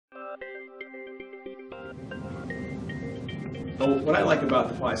Well, what I like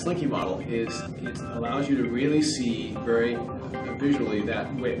about the Slinky model is it allows you to really see very visually that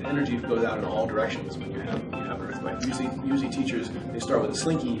energy goes out in all directions when you have an earthquake. Usually teachers, they start with a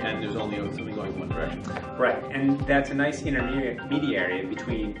slinky and there's only something going in one direction. Right, and that's a nice intermediary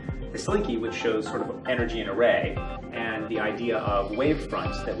between the slinky, which shows sort of energy in array, and the idea of wave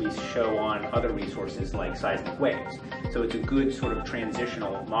fronts that we show on other resources like seismic waves. So it's a good sort of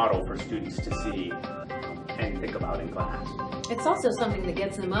transitional model for students to see and think about in class. It's also something that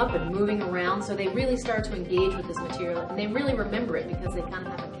gets them up and moving around, so they really start to engage with this material, and they really remember it because they kind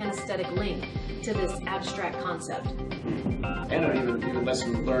of have a kinesthetic link to this abstract concept. And even lets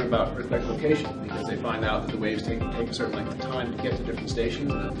them learn about earthquake location, because they find out that the waves take a certain length of time to get to different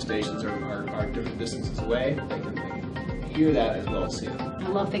stations, and if the stations are different distances away, they can hear that as well as see it. I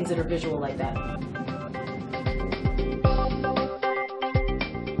love things that are visual like that.